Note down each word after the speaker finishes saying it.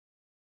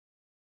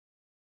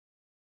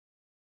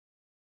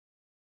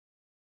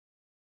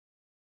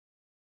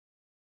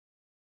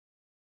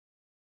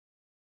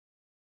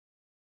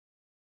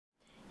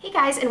Hey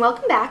guys, and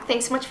welcome back.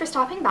 Thanks so much for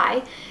stopping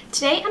by.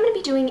 Today I'm going to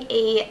be doing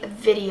a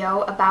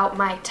video about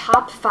my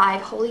top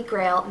 5 Holy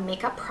Grail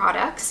makeup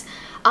products.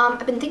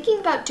 I've been thinking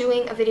about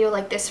doing a video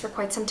like this for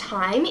quite some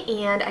time,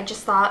 and I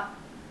just thought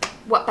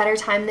what better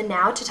time than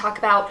now to talk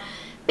about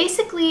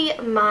basically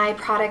my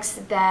products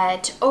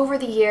that over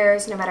the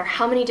years, no matter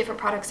how many different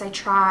products I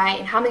try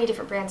and how many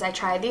different brands I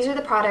try, these are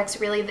the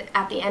products really that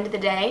at the end of the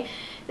day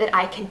that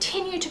I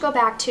continue to go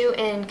back to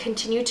and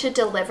continue to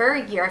deliver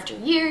year after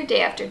year,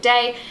 day after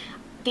day.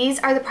 These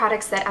are the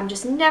products that I'm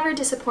just never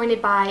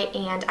disappointed by,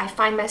 and I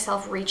find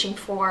myself reaching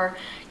for,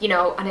 you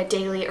know, on a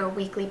daily or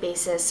weekly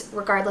basis,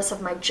 regardless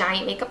of my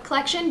giant makeup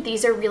collection.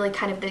 These are really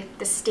kind of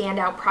the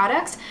standout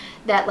products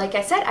that, like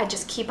I said, I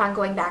just keep on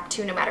going back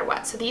to no matter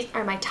what. So these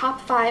are my top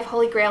 5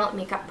 Holy Grail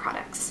makeup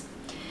products.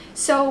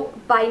 So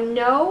by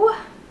no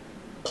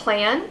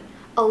plan,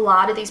 a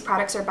lot of these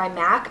products are by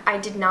MAC. I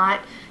did not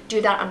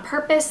do that on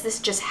purpose. This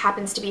just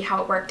happens to be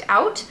how it worked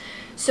out.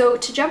 So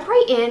to jump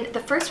right in, the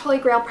first Holy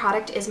Grail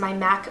product is my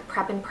MAC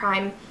Prep and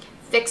Prime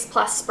Fix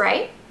Plus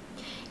Spray.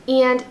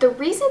 And the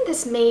reason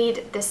this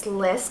made this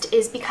list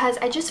is because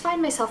I just find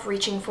myself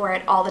reaching for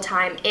it all the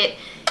time. It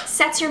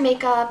sets your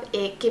makeup,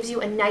 it gives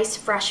you a nice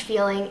fresh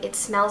feeling, it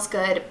smells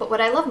good, but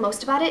what I love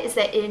most about it is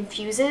that it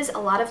infuses a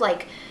lot of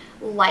like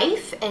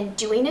life and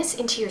dewiness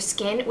into your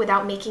skin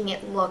without making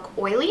it look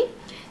oily.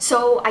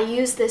 So I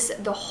use this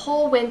the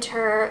whole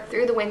winter,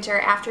 through the winter,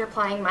 after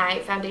applying my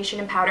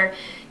foundation and powder,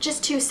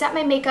 just to set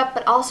my makeup,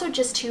 but also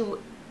just to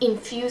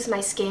infuse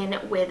my skin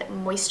with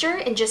moisture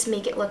and just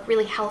make it look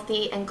really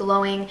healthy and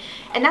glowing.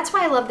 And that's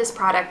why I love this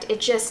product. It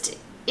just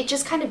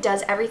kind of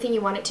does everything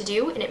you want it to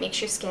do, and it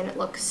makes your skin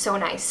look so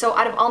nice. So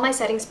out of all my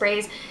setting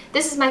sprays,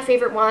 this is my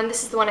favorite one.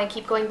 This is the one I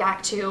keep going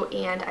back to,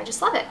 and I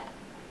just love it.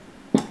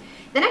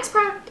 The next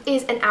product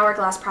is an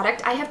Hourglass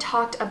product. I have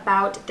talked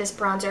about this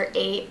bronzer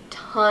a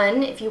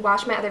ton. If you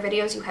watch my other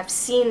videos, you have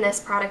seen this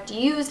product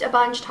used a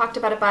bunch, talked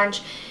about a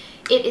bunch.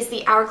 It is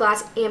the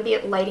Hourglass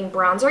Ambient Lighting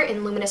Bronzer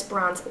in Luminous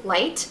Bronze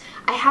Light.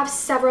 I have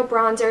several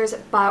bronzers,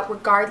 but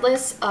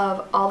regardless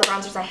of all the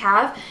bronzers I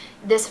have,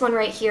 this one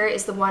right here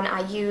is the one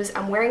I use.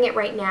 I'm wearing it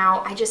right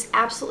now. I just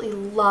absolutely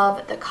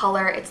love the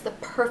color. It's the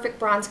perfect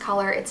bronze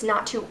color. It's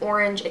not too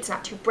orange, it's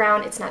not too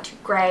brown, it's not too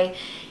gray.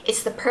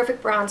 It's the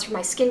perfect bronze for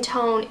my skin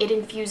tone. It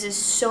infuses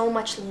so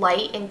much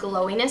light and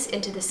glowiness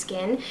into the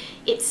skin.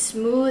 It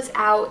smooths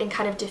out and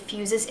kind of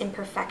diffuses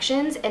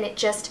imperfections, and it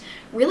just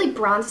really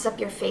bronzes up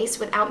your face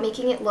without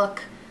making it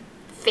look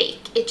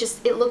fake.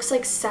 It looks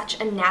like such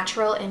a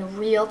natural and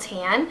real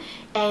tan,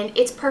 and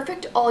it's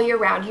perfect all year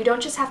round. You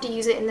don't just have to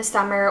use it in the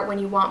summer when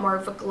you want more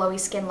of a glowy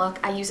skin look.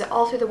 I use it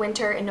all through the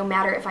winter, and no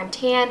matter if I'm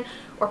tan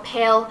or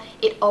pale,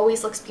 it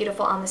always looks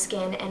beautiful on the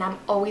skin, and I'm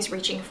always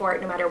reaching for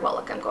it no matter what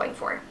look I'm going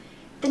for.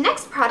 The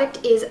next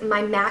product is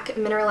my MAC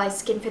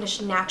Mineralize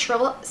Skinfinish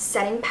Natural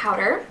Setting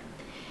Powder.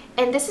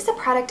 And this is a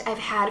product I've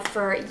had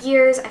for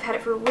years. I've had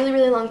it for a really,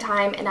 really long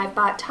time, and I've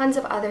bought tons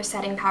of other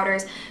setting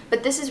powders,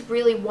 but this is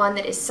really one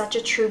that is such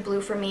a true blue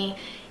for me.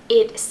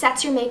 It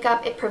sets your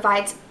makeup, it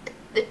provides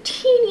the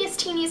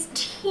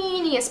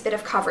teeniest bit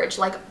of coverage,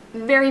 like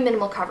very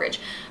minimal coverage.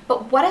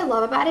 But what I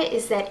love about it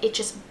is that it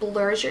just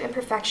blurs your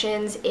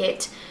imperfections,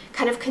 it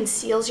kind of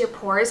conceals your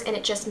pores, and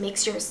it just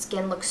makes your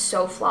skin look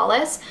so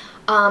flawless.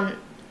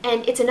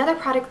 And it's another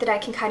product that I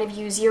can kind of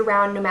use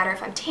year-round no matter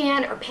if I'm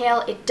tan or pale.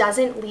 It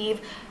doesn't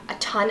leave a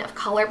ton of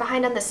color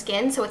behind on the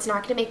skin, so it's not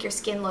going to make your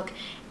skin look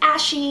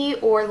ashy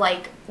or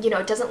like, you know,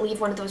 it doesn't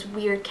leave one of those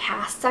weird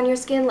casts on your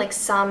skin like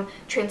some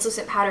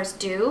translucent powders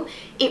do.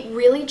 It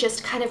really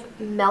just kind of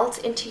melts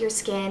into your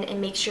skin and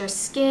makes your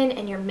skin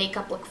and your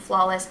makeup look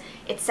flawless.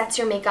 It sets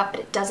your makeup, but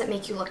it doesn't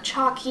make you look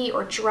chalky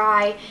or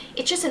dry.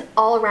 It's just an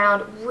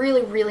all-around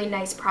really, really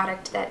nice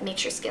product that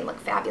makes your skin look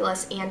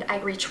fabulous, and I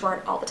reach for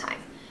it all the time.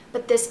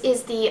 But this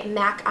is the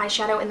MAC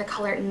eyeshadow in the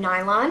color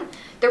Nylon.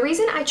 The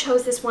reason I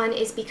chose this one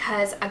is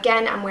because,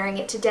 again, I'm wearing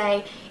it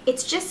today.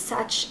 It's just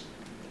such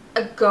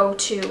a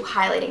go-to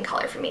highlighting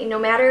color for me. No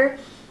matter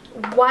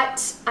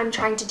what I'm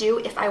trying to do,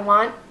 if I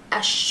want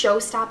a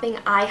show-stopping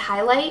eye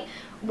highlight,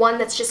 one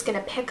that's just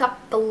gonna pick up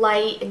the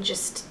light and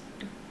just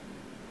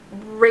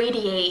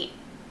radiate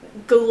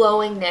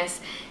glowingness,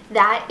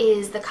 that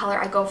is the color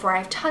I go for. I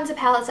have tons of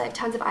palettes, I have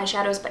tons of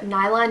eyeshadows, but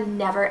Nylon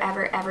never,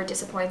 ever, ever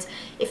disappoints.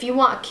 If you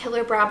want a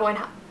killer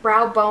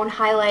brow bone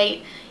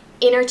highlight,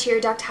 inner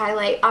tear duct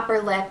highlight, upper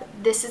lip,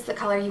 this is the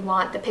color you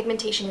want. The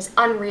pigmentation is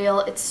unreal,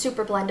 it's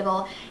super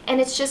blendable,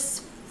 and it's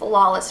just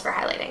flawless for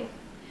highlighting.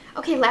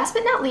 Okay, last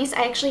but not least,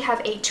 I actually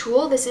have a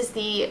tool. This is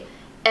the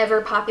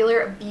ever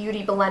popular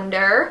Beauty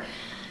Blender.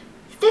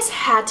 This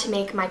had to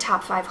make my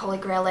top 5 Holy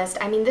Grail list.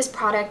 I mean, this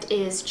product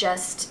is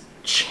just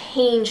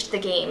changed the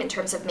game in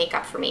terms of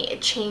makeup for me.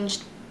 It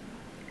changed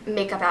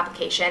makeup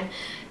application.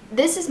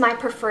 This is my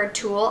preferred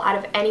tool out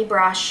of any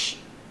brush,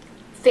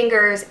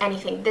 fingers,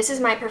 anything. This is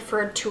my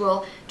preferred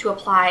tool to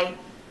apply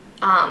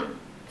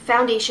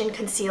foundation,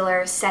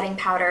 concealer, setting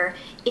powder.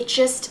 It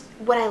just,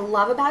 what I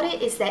love about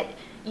it is that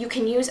you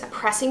can use a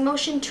pressing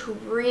motion to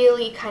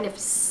really kind of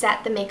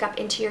set the makeup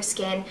into your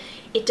skin.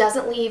 It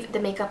doesn't leave the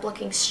makeup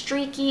looking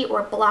streaky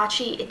or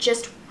blotchy. It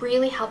just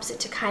really helps it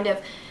to kind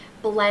of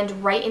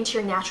blend right into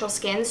your natural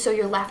skin, so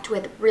you're left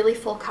with really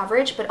full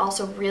coverage, but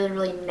also really,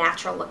 really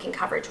natural looking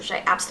coverage, which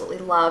I absolutely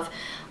love.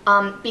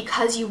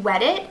 Because you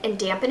wet it and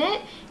dampen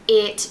it,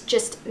 it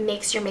just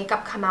makes your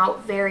makeup come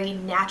out very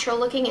natural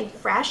looking and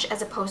fresh,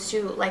 as opposed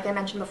to, like I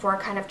mentioned before,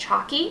 kind of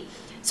chalky.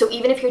 So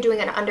even if you're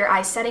doing an under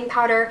eye setting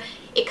powder,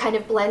 it kind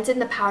of blends in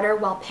the powder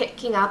while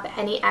picking up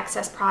any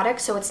excess product,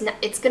 so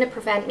it's going to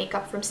prevent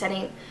makeup from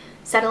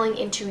settling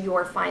into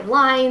your fine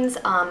lines,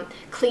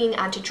 clinging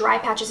onto dry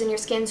patches in your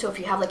skin. So if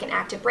you have like an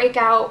active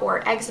breakout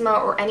or eczema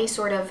or any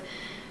sort of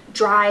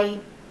dry,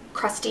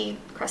 crusty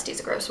is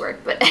a gross word,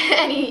 but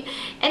any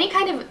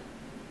kind of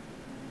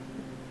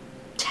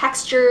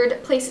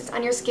textured places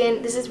on your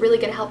skin, this is really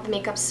going to help the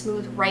makeup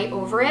smooth right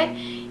over it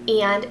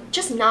and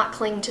just not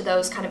cling to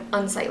those kind of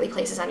unsightly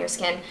places on your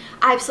skin.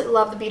 I absolutely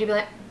love the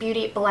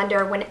Beauty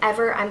Blender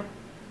whenever I'm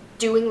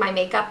doing my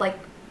makeup, like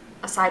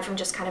aside from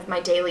just kind of my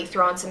daily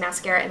throw on some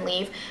mascara and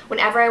leave.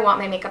 Whenever I want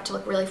my makeup to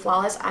look really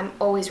flawless, I'm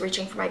always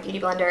reaching for my Beauty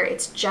Blender.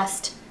 It's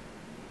just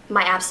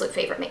my absolute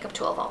favorite makeup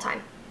tool of all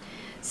time.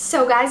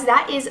 So guys,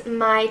 that is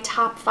my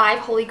top 5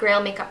 Holy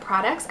Grail makeup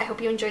products. I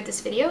hope you enjoyed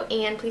this video,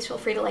 and please feel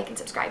free to like and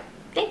subscribe.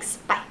 Thanks,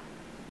 bye.